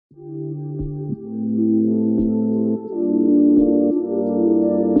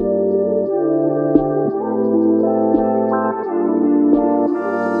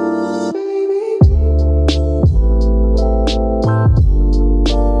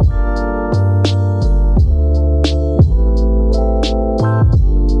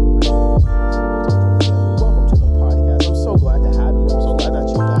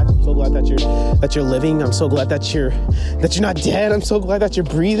that you're living. I'm so glad that you're not dead. I'm so glad that you're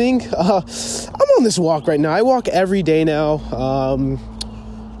breathing. I'm on this walk right now. I walk every day now.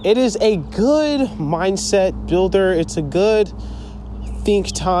 It is a good mindset builder. It's a good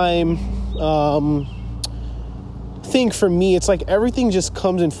think time thing for me. It's like everything just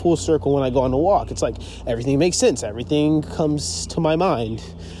comes in full circle when I go on a walk. It's like everything makes sense. Everything comes to my mind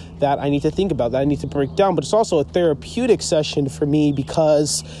that I need to think about, that I need to break down. But it's also a therapeutic session for me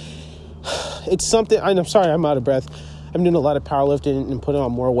because it's something, I'm sorry, I'm out of breath. I'm doing a lot of powerlifting and putting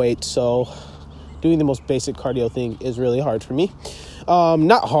on more weight. So doing the most basic cardio thing is really hard for me.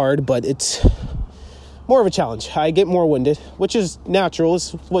 Not hard, but it's more of a challenge. I get more winded, which is natural.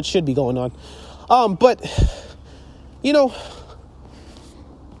 It's what should be going on. But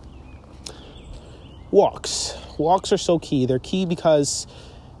walks are so key. They're key because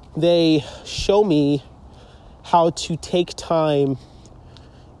they show me how to take time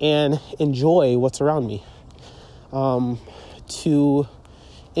and enjoy what's around me, to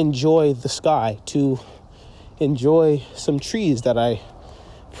enjoy the sky, to enjoy some trees that I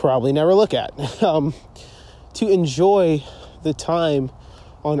probably never look at, to enjoy the time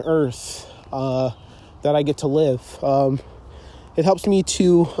on earth that I get to live. It helps me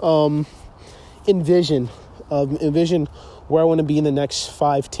to envision where I want to be in the next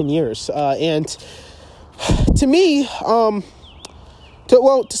 5-10 years. And to me,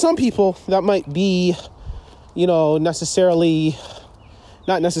 to some people, that might be, not necessarily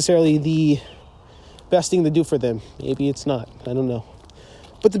the best thing to do for them. Maybe it's not. I don't know.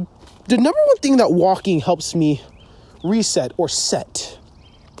 But the number one thing that walking helps me reset or set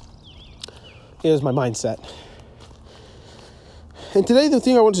is my mindset. And today, the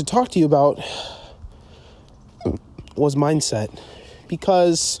thing I wanted to talk to you about was mindset,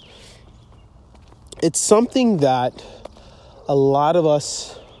 because it's something that a lot of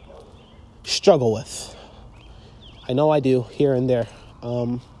us struggle with. I know I do here and there.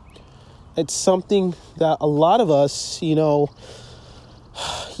 It's something that a lot of us,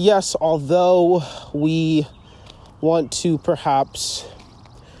 yes, although we want to perhaps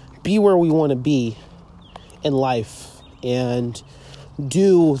be where we want to be in life and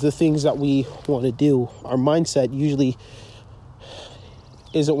do the things that we want to do, our mindset usually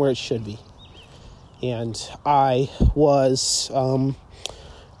isn't where it should be. And I was in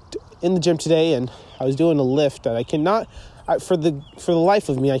the gym today, and I was doing a lift that I cannot, for the life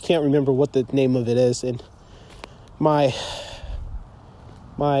of me, I can't remember what the name of it is. And my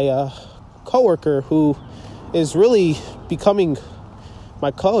coworker, who is really becoming my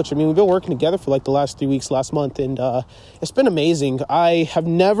coach. I mean, we've been working together for like the last 3 weeks, last month, and it's been amazing. I have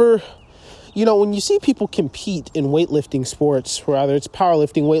never, when you see people compete in weightlifting sports, whether it's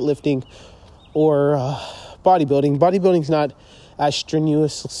powerlifting, weightlifting, or bodybuilding's not as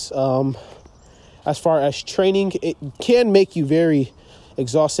strenuous as far as training. It can make you very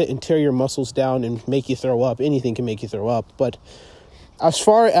exhausted and tear your muscles down and make you throw up. Anything can make you throw up. But as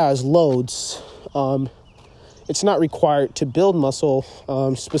far as loads, it's not required to build muscle,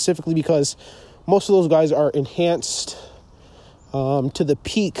 specifically because most of those guys are enhanced to the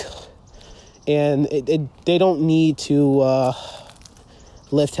peak, and they don't need to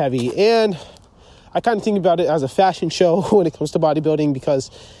lift heavy. And I kind of think about it as a fashion show when it comes to bodybuilding,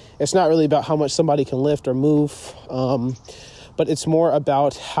 because it's not really about how much somebody can lift or move, but it's more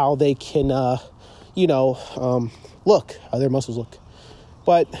about how they can, look, how their muscles look.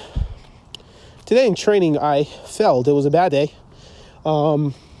 But today in training, I failed. It was a bad day,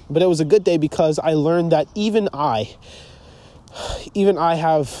 but it was a good day because I learned that even I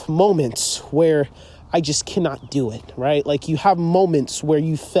have moments where I just cannot do it, right? Like, you have moments where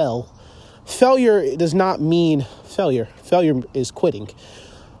you fail. Failure does not mean failure. Failure is quitting.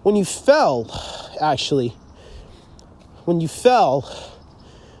 When you fail,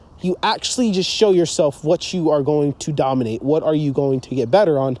 you actually just show yourself what you are going to dominate. What are you going to get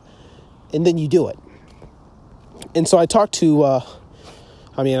better on? And then you do it. And so I talked to, I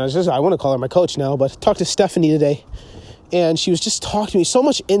want to call her my coach now, but talked to Stephanie today. And she was just talking to me, so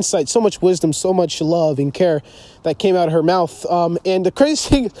much insight, so much wisdom, so much love and care that came out of her mouth. And the crazy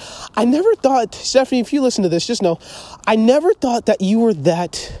thing, I never thought, Stephanie, if you listen to this, just know, I never thought that you were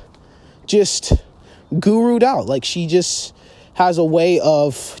that just guru'd out. Like, she just has a way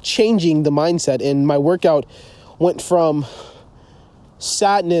of changing the mindset. And my workout went from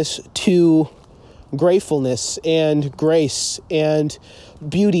sadness to gratefulness and grace and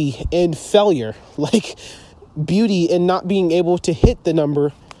beauty and failure. Like, beauty in not being able to hit the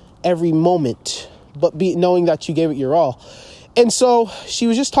number every moment, but knowing that you gave it your all. And so she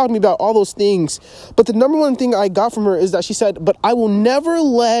was just talking to me about all those things. But the number one thing I got from her is that she said, but I will never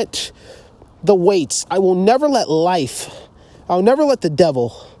let the weights. I'll never let the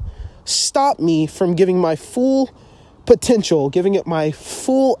devil stop me from giving my full potential, giving it my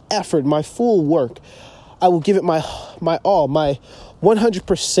full effort, my full work. I will give it my all, my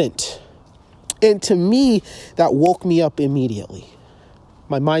 100%. And to me, that woke me up immediately.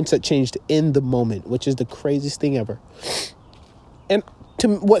 My mindset changed in the moment, which is the craziest thing ever. And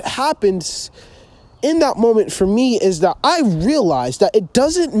what happens in that moment for me is that I realized that it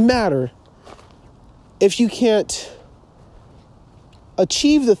doesn't matter if you can't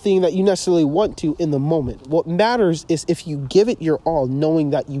achieve the thing that you necessarily want to in the moment. What matters is if you give it your all,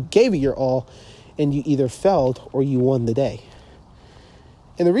 knowing that you gave it your all and you either failed or you won the day.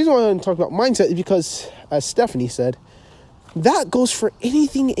 And the reason why I want to talk about mindset is because, as Stephanie said, that goes for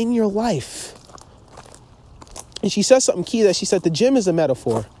anything in your life. And she says something key, that she said the gym is a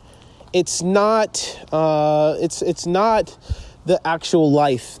metaphor. It's not it's not the actual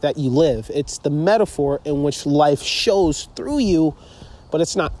life that you live. It's the metaphor in which life shows through you, but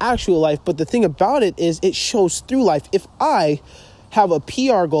it's not actual life. But the thing about it is it shows through life. If I have a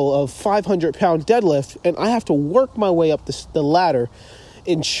PR goal of 500-pound deadlift and I have to work my way up the ladder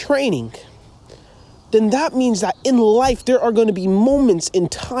in training, then that means that in life there are going to be moments and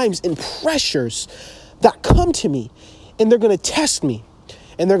times and pressures that come to me, and they're going to test me,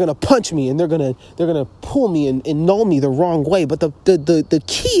 and they're going to punch me, and they're going to pull me and null me the wrong way. But the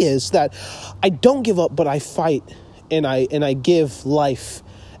key is that I don't give up, but I fight, and I give life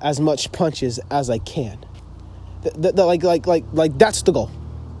as much punches as I can. Like that's the goal.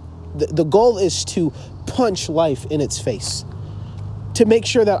 The goal is to punch life in its face, to make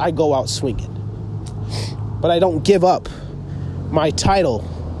sure that I go out swinging. But I don't give up my title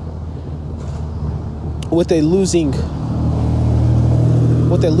with a losing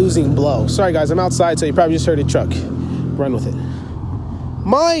blow. Sorry guys, I'm outside, so you probably just heard a truck. Run with it.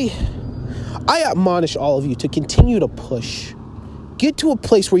 I admonish all of you to continue to push. Get to a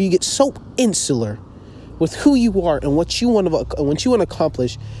place where you get so insular with who you are and what you want to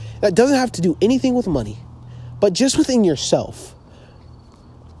accomplish that doesn't have to do anything with money, but just within yourself.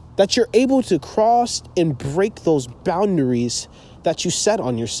 That you're able to cross and break those boundaries that you set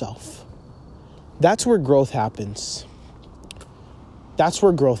on yourself. That's where growth happens. That's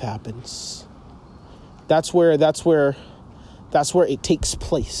where growth happens. That's where it takes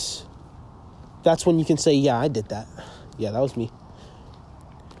place. That's when you can say, yeah, I did that. Yeah, that was me.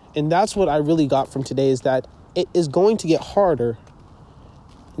 And that's what I really got from today, is that it is going to get harder.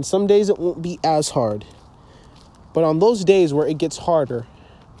 And some days it won't be as hard. But on those days where it gets harder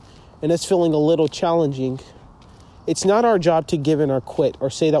and it's feeling a little challenging, it's not our job to give in or quit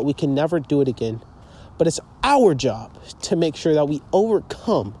or say that we can never do it again. But it's our job to make sure that we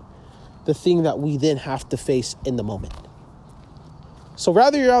overcome the thing that we then have to face in the moment. So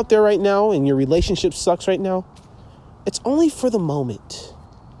rather you're out there right now and your relationship sucks right now, it's only for the moment.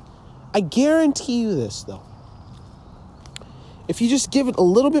 I guarantee you this, though. If you just give it a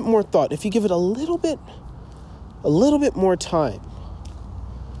little bit more thought, if you give it a little bit more time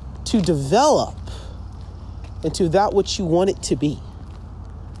to develop into that which you want it to be,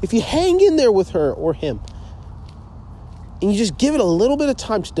 if you hang in there with her or him and you just give it a little bit of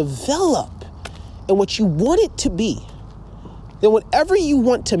time to develop in what you want it to be, then whatever you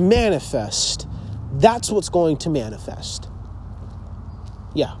want to manifest, that's what's going to manifest.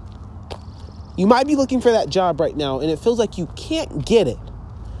 Yeah. You might be looking for that job right now and it feels like you can't get it.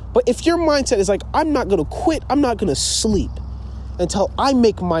 But if your mindset is like, I'm not going to quit, I'm not going to sleep until I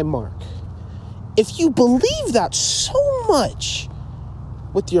make my mark. If you believe that so much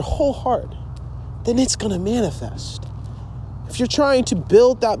with your whole heart, then it's going to manifest. If you're trying to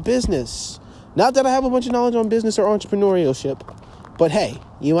build that business, not that I have a bunch of knowledge on business or entrepreneurship, but hey,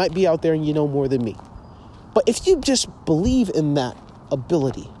 you might be out there and you know more than me. But if you just believe in that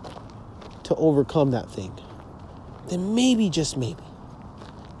ability to overcome that thing, then maybe, just maybe,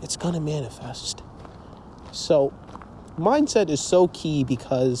 it's going to manifest. So mindset is so key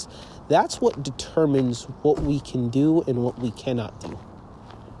because that's what determines what we can do and what we cannot do.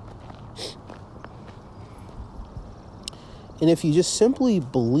 And if you just simply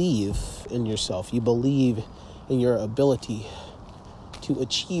believe in yourself, you believe in your ability to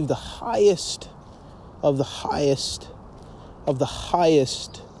achieve the highest of the highest of the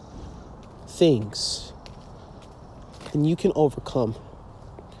highest things, then you can overcome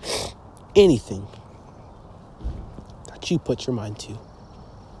anything that you put your mind to.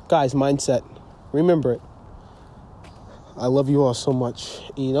 Guys, mindset, remember it. I love you all so much.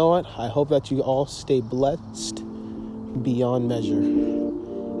 And you know what? I hope that you all stay blessed beyond measure.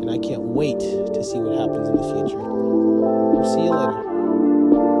 And I can't wait to see what happens in the future. We'll see you later.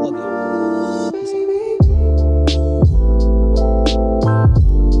 Love you.